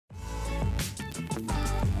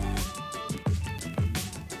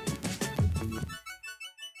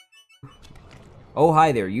Oh,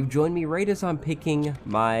 hi there. You've joined me right as I'm picking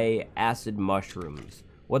my acid mushrooms.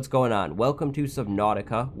 What's going on? Welcome to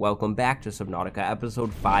Subnautica. Welcome back to Subnautica,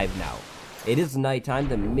 episode 5 now. It is nighttime,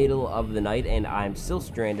 the middle of the night, and I'm still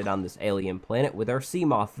stranded on this alien planet with our sea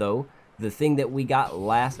moth, though. The thing that we got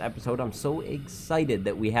last episode, I'm so excited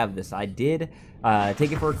that we have this. I did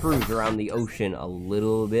take it for a cruise around the ocean a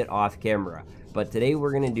little bit off camera. But today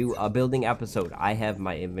we're going to do a building episode. I have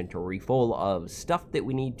my inventory full of stuff that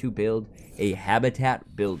we need to build a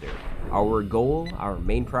habitat builder. Our goal, our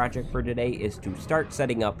main project for today is to start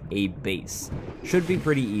setting up a base. Should be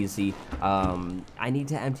pretty easy. I need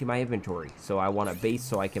to empty my inventory. So I want a base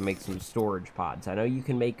so I can make some storage pods. I know you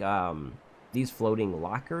can make these floating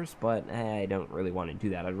lockers, but I don't really want to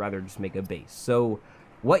do that. I'd rather just make a base. So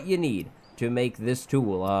what you need to make this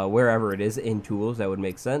tool, wherever it is in tools, that would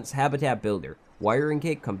make sense. Habitat builder, wiring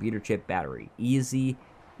kit, computer chip, battery. Easy,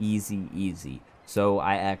 easy, easy. So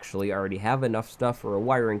I actually already have enough stuff for a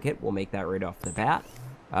wiring kit. We'll make that right off the bat.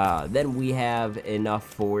 Then we have enough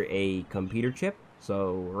for a computer chip.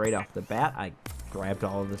 So right off the bat, I grabbed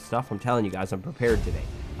all of this stuff. I'm telling you guys, I'm prepared today.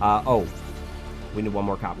 Oh, we need one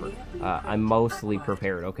more copper. I'm mostly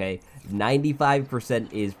prepared, okay?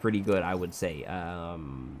 95% is pretty good, I would say.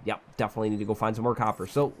 Yep, definitely need to go find some more copper.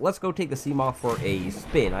 So let's go take the sea moth for a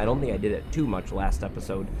spin. I don't think I did it too much last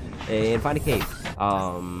episode. And find a cave.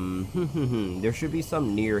 There should be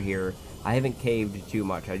some near here. I haven't caved too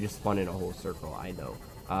much. I just spun in a whole circle, I know.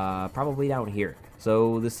 Probably down here.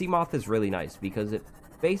 So the sea moth is really nice because it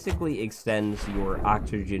basically extends your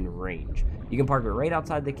oxygen range. You can park it right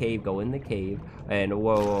outside the cave, go in the cave, and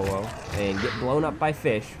whoa, and get blown up by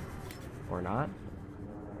fish. Or not.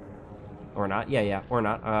 Or not. Yeah, or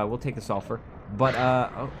not. We'll take the sulfur. But,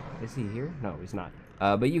 oh, is he here? No, he's not.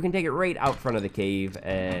 But you can take it right out front of the cave,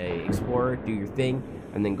 explore, do your thing,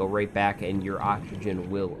 and then go right back, and your oxygen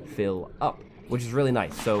will fill up, which is really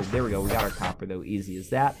nice. So, there we go. We got our copper, though. Easy as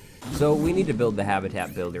that. So, we need to build the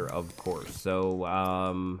habitat builder, of course.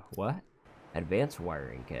 So, what? Advanced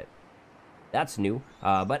wiring kit. That's new.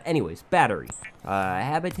 But anyways, battery.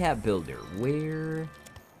 Habitat builder.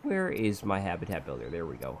 Where is my habitat builder? There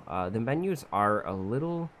we go. The menus are a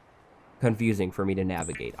little confusing for me to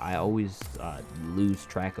navigate. I always lose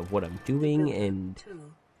track of what I'm doing, and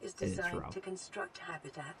tool is designed to construct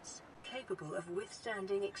habitats capable of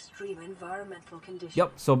withstanding extreme environmental conditions.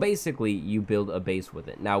 Yep, so basically you build a base with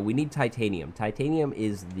it. Now we need titanium. Titanium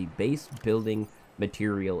is the base building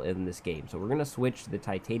material in this game. So we're going to switch the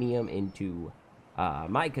titanium into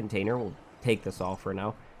my container. We'll take this off for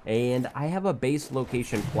now. And I have a base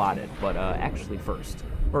location plotted, but actually first,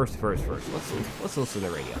 let's listen to the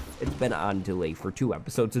radio. It's been on delay for 2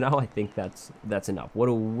 episodes now. I think that's enough. What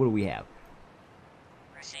do we have?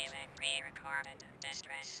 Receiving pre-recorded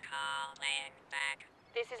distress call, laying back.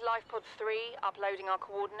 This is LifePod 3, uploading our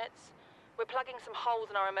coordinates. We're plugging some holes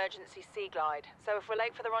in our emergency sea glide, so if we're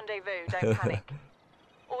late for the rendezvous, don't panic.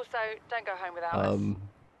 Also, don't go home without us.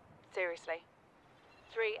 Seriously.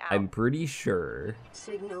 3 out. I'm pretty sure.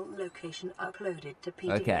 Signal location uploaded to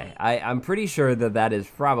PDA. Okay, I'm pretty sure that is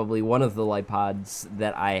probably one of the lipods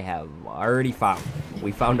that I have already found.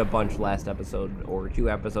 We found a bunch last episode, or 2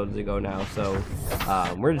 episodes ago now, so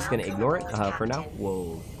we're just gonna ignore it for now.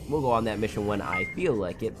 We'll go on that mission when I feel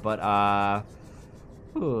like it, but I'll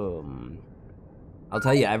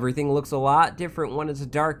tell you, everything looks a lot different when it's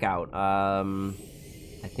dark out.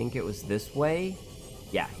 I think it was this way.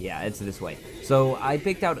 Yeah, it's this way. So I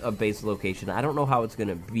picked out a base location. I don't know how it's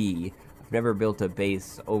gonna be. I've never built a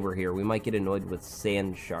base over here. We might get annoyed with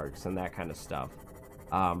sand sharks and that kind of stuff.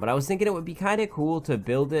 But I was thinking it would be kind of cool to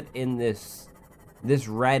build it in this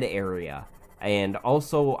red area, and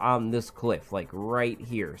also on this cliff, like right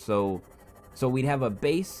here. So we'd have a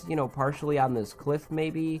base, you know, partially on this cliff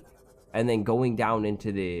maybe, and then going down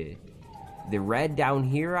into the red down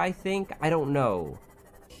here, I think. I don't know.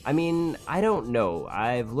 I mean, I don't know.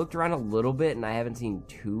 I've looked around a little bit and I haven't seen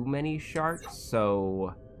too many sharks,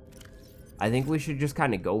 so I think we should just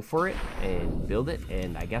kind of go for it and build it,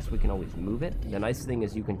 and I guess we can always move it. The nice thing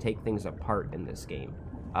is you can take things apart in this game.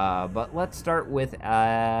 But let's start with,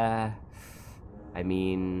 I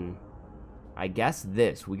mean, I guess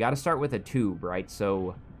this. We got to start with a tube, right?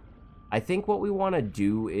 So I think what we want to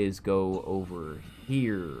do is go over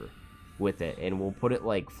here with it, and we'll put it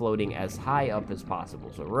like floating as high up as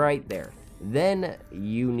possible, so right there. Then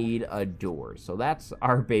you need a door, so that's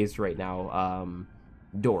our base right now.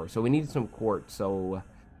 Door, so we need some quartz, so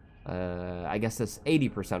I guess that's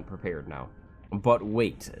 80% prepared now. But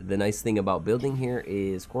wait, the nice thing about building here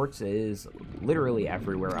is quartz is literally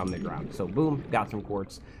everywhere on the ground. So boom, got some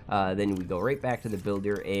quartz. Then we go right back to the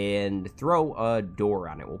builder and throw a door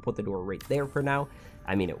on it. We'll put the door right there for now.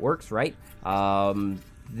 I mean, it works, right?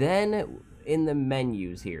 Then in the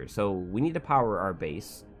menus here, so we need to power our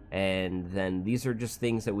base. And then these are just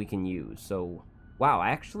things that we can use. So, wow, I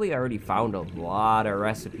actually already found a lot of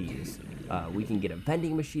recipes. We can get a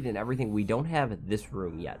vending machine and everything. We don't have this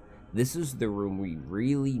room yet. This is the room we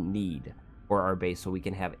really need for our base so we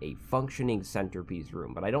can have a functioning centerpiece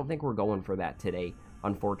room. But I don't think we're going for that today,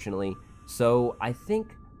 unfortunately. So I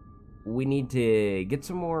think we need to get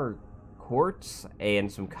some more quartz and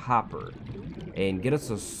some copper and get us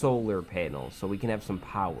a solar panel so we can have some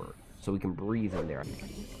power, so we can breathe in there.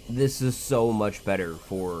 This is so much better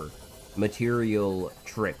for material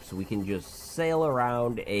trips. We can just sail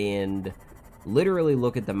around and literally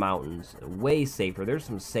look at the mountains. Way safer. There's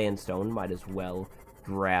some sandstone, might as well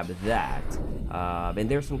grab that. And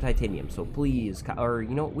there's some titanium, so please, or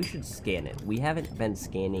you know, we should scan it. We haven't been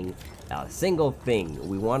scanning a single thing.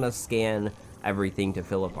 We want to scan everything to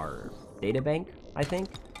fill up our data bank, I think.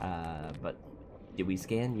 But did we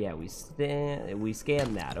scan? Yeah, we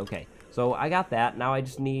scanned that. Okay, so I got that. Now I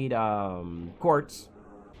just need quartz.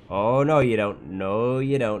 Oh, no, you don't. No,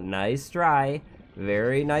 you don't. Nice try.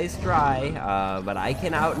 Very nice try, but I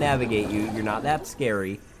can out-navigate you. You're not that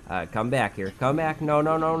scary. Come back here. Come back. No,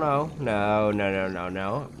 no, no, no. No, no, no, no,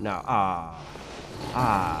 no. No.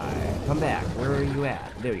 Come back. Where are you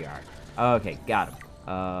at? There you are. Okay, got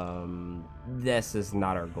him. This is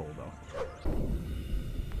not our goal, though.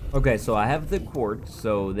 Okay, so I have the quartz,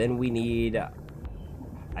 so then we need,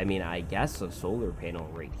 I mean, I guess a solar panel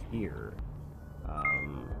right here.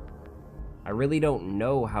 I really don't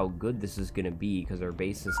know how good this is going to be because our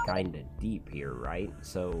base is kind of deep here, right?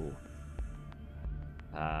 So,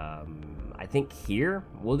 I think here,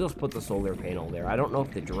 we'll just put the solar panel there. I don't know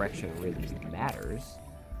if the direction really matters.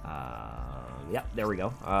 Yep, there we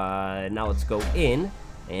go. Now let's go in,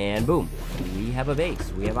 and boom, we have a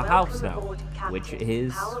base. We have a house now, which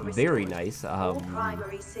is very nice.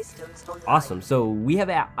 Awesome. So we have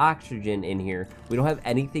oxygen in here. We don't have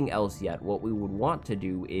anything else yet. What we would want to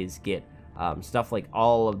do is get stuff like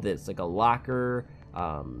all of this, like a locker,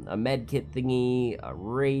 a med kit thingy, a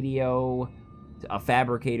radio, a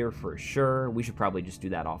fabricator for sure. We should probably just do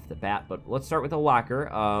that off the bat, but let's start with a locker.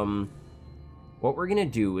 What we're gonna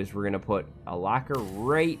do is we're gonna put a locker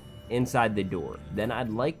right inside the door. Then I'd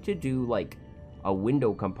like to do like a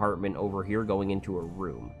window compartment over here going into a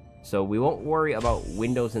room. So we won't worry about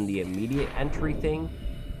windows in the immediate entry thing,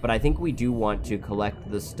 but I think we do want to collect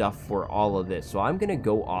the stuff for all of this. So I'm gonna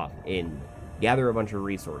go off and gather a bunch of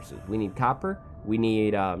resources. We need copper, we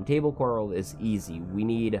need table coral is easy. We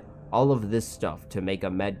need all of this stuff to make a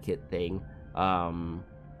medkit thing.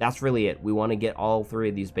 That's really it. We want to get all three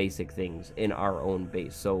of these basic things in our own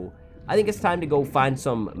base. So I think it's time to go find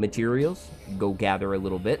some materials, go gather a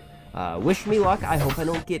little bit. Wish me luck. I hope I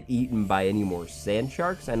don't get eaten by any more sand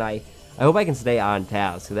sharks, and I hope I can stay on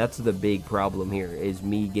task. That's the big problem here, is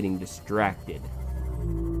me getting distracted.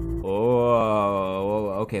 Oh,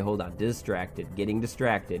 okay, hold on. Distracted. Getting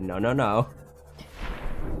distracted. No, no, no.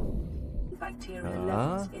 Bacterial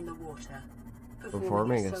levels in the water.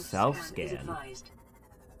 Performing a self-scan.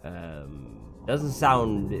 Doesn't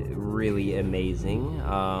sound really amazing.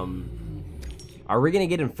 Are we gonna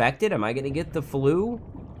get infected? Am I gonna get the flu?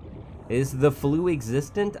 Is the flu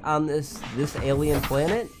existent on this alien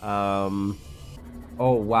planet? Oh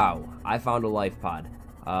wow, I found a life pod.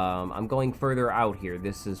 I'm going further out here.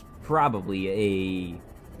 This is probably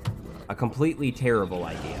a completely terrible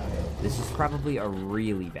idea. This is probably a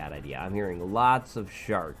really bad idea. I'm hearing lots of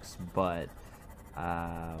sharks, but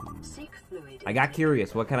I got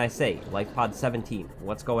curious. What can I say? Life pod 17.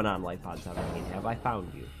 What's going on, Life pod 17? Have I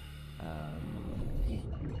found you?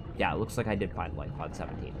 Yeah, it looks like I did find Life pod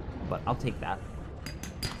 17, but I'll take that.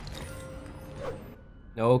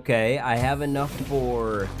 Okay, I have enough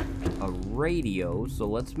for a radio, so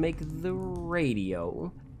let's make the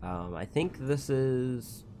radio. I think this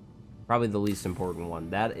is probably the least important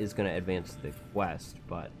one. That is going to advance the quest,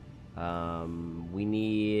 but we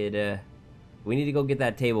need to go get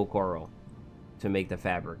that table coral to make the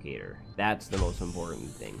fabricator. That's the most important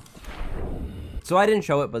thing. So I didn't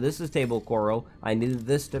show it, but this is table coral. I needed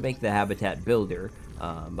this to make the habitat builder,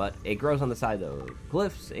 but it grows on the side of the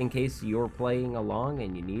cliffs in case you're playing along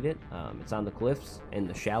and you need it. It's on the cliffs in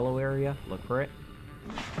the shallow area. Look for it.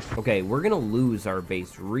 Okay, we're gonna lose our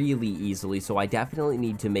base really easily, so I definitely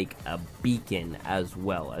need to make a beacon as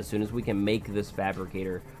well. As soon as we can make this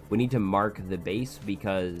fabricator, we need to mark the base,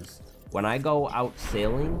 because when I go out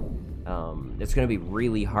sailing, it's going to be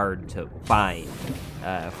really hard to find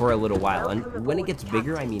for a little while. And when it gets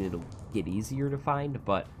bigger, I mean, it'll get easier to find,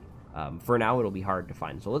 but for now, it'll be hard to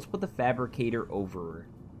find. So let's put the fabricator over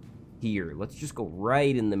here. Let's just go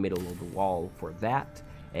right in the middle of the wall for that.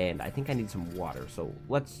 And I think I need some water, so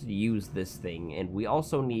let's use this thing. And we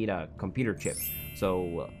also need a computer chip,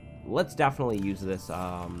 so let's definitely use this.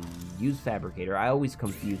 Use fabricator. I always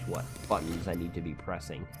confuse what buttons I need to be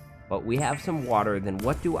pressing. But we have some water, then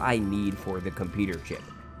what do I need for the computer chip?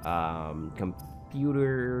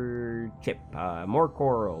 Computer chip, more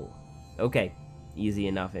coral. Okay, easy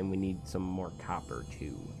enough, and we need some more copper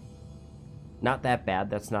too. Not that bad,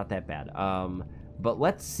 that's not that bad. But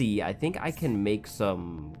let's see, I think I can make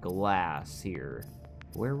some glass here.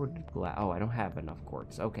 Where would glass, oh, I don't have enough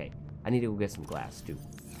quartz. Okay, I need to go get some glass too.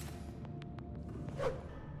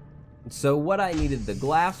 So what I needed the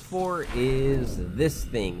glass for is this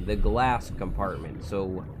thing, the glass compartment.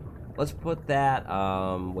 So let's put that,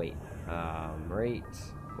 wait,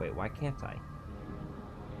 why can't I?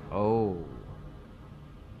 Oh.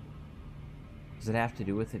 Does it have to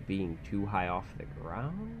do with it being too high off the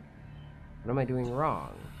ground? What am I doing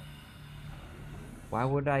wrong? Why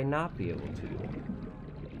would I not be able to?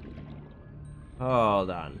 Hold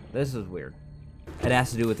on. This is weird. It has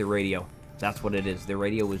to do with the radio. That's what it is. The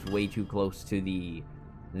radio is way too close to the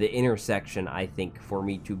intersection, I think, for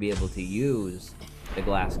me to be able to use the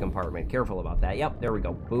glass compartment. Careful about that. Yep, there we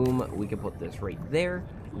go. Boom. We can put this right there.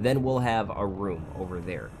 Then we'll have a room over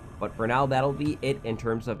there. But for now, that'll be it in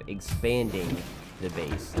terms of expanding the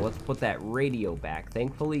base. So let's put that radio back.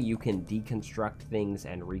 Thankfully, you can deconstruct things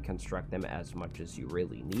and reconstruct them as much as you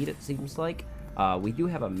really need, it seems like. We do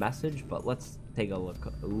have a message, but let's take a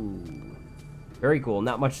look. Ooh. Very cool.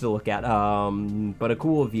 Not much to look at, but a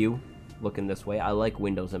cool view looking this way. I like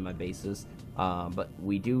windows in my bases, but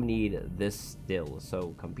we do need this still.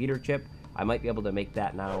 So computer chip, I might be able to make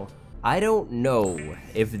that now. I don't know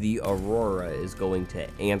if the Aurora is going to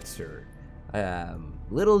answer.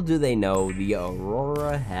 Little do they know, the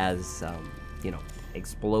Aurora has, you know,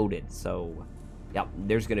 exploded. So, yep,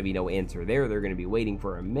 there's going to be no answer there. They're going to be waiting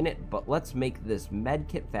for a minute. But let's make this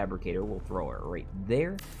medkit fabricator. We'll throw it right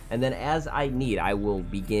there. And then as I need, I will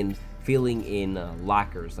begin filling in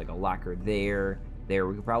lockers, like a locker there. There,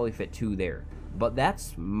 we could probably fit 2 there. But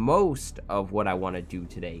that's most of what I want to do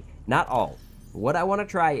today. Not all. What I want to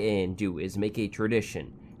try and do is make a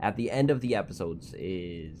tradition at the end of the episodes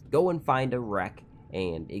is go and find a wreck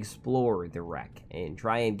and explore the wreck and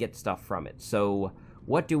try and get stuff from it. So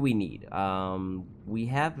what do we need? We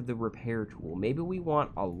have the repair tool. Maybe we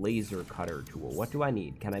want a laser cutter tool. What do I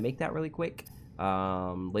need? Can I make that really quick?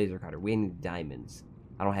 Laser cutter. We need diamonds.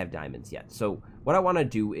 I don't have diamonds yet. So what I want to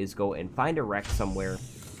do is go and find a wreck somewhere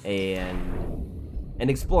and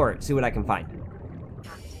explore it. See what I can find.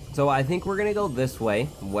 So I think we're gonna go this way,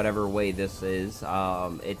 whatever way this is.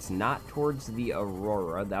 It's not towards the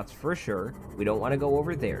Aurora, that's for sure. We don't want to go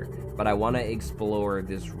over there, but I want to explore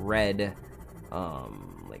this red,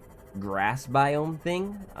 like grass biome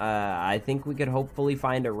thing. I think we could hopefully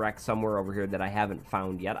find a wreck somewhere over here that I haven't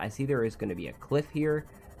found yet. I see there is going to be a cliff here.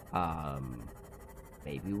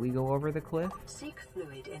 Maybe we go over the cliff. Seek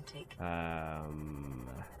fluid intake. I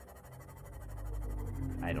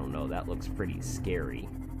don't know. That looks pretty scary.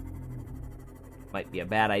 Might be a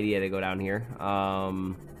bad idea to go down here.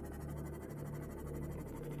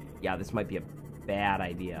 Yeah, this might be a bad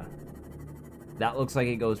idea. That looks like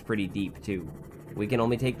it goes pretty deep, too. We can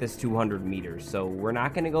only take this 200 meters, so we're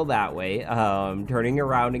not going to go that way. Turning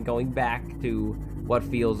around and going back to what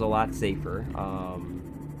feels a lot safer.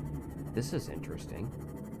 This is interesting.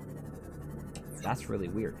 That's really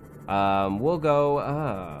weird. We'll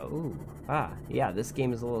go, yeah, this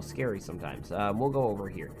game is a little scary sometimes. We'll go over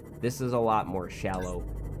here. This is a lot more shallow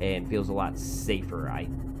and feels a lot safer, I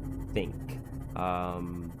think.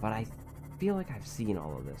 But I feel like I've seen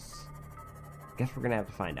all of this. Guess we're gonna have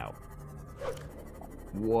to find out.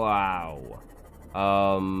 Wow.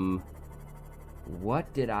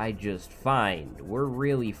 What did I just find? We're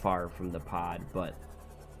really far from the pod, but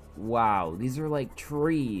wow, these are like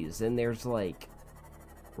trees, and there's like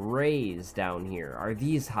rays down here. Are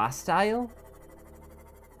these hostile?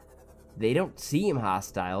 They don't seem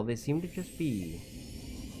hostile. They seem to just be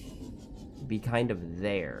kind of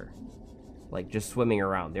there, like just swimming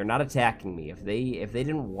around. They're not attacking me. If they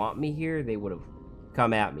didn't want me here, they would have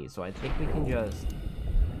come at me. So I think we can just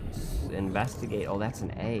investigate. Oh, that's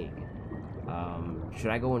an egg.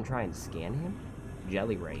 Should I go and try and scan him?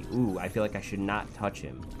 Jelly ray. Ooh, I feel like I should not touch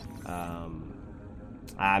him.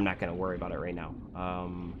 I'm not gonna worry about it right now.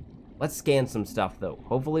 Let's scan some stuff though.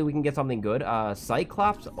 Hopefully we can get something good.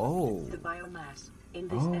 Cyclops. Oh. The biomass in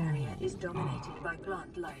this area is dominated by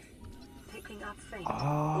plant life, picking up faint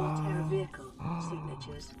Alterra vehicle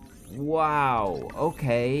signatures. Wow,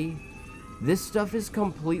 okay. This stuff is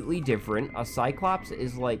completely different. A Cyclops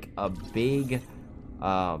is like a big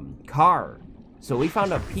car. So we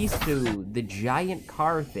found a piece to the giant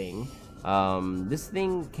car thing. This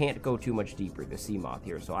thing can't go too much deeper, the sea moth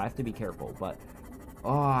here, so I have to be careful, but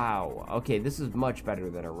wow, okay, this is much better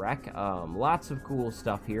than a wreck. Lots of cool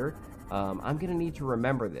stuff here. I'm gonna need to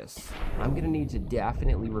remember this. I'm gonna need to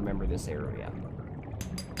definitely remember this area.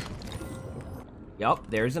 Yup,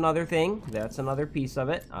 there's another thing. That's another piece of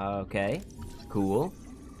it. Okay, cool.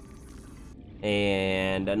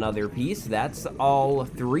 And another piece. That's all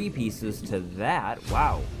 3 pieces to that.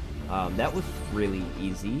 Wow. That was really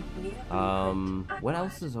easy. What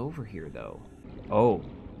else is over here, though? Oh,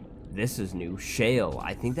 this is new. Shale.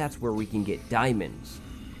 I think that's where we can get diamonds.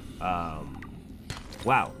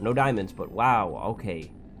 Wow, no diamonds, but wow,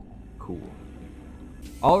 okay. Cool.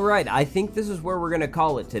 Alright, I think this is where we're gonna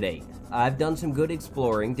call it today. I've done some good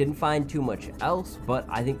exploring, didn't find too much else, but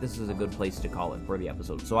I think this is a good place to call it for the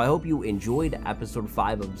episode. So I hope you enjoyed episode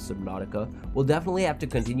 5 of Subnautica. We'll definitely have to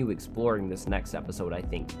continue exploring this next episode, I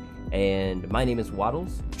think. And my name is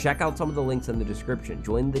Waddles. Check out some of the links in the description.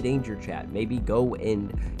 Join the Danger Chat. Maybe go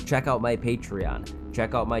and check out my Patreon.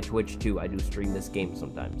 Check out my Twitch too. I do stream this game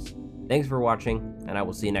sometimes. Thanks for watching, and I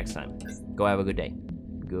will see you next time. Go have a good day.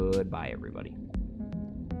 Goodbye, everybody.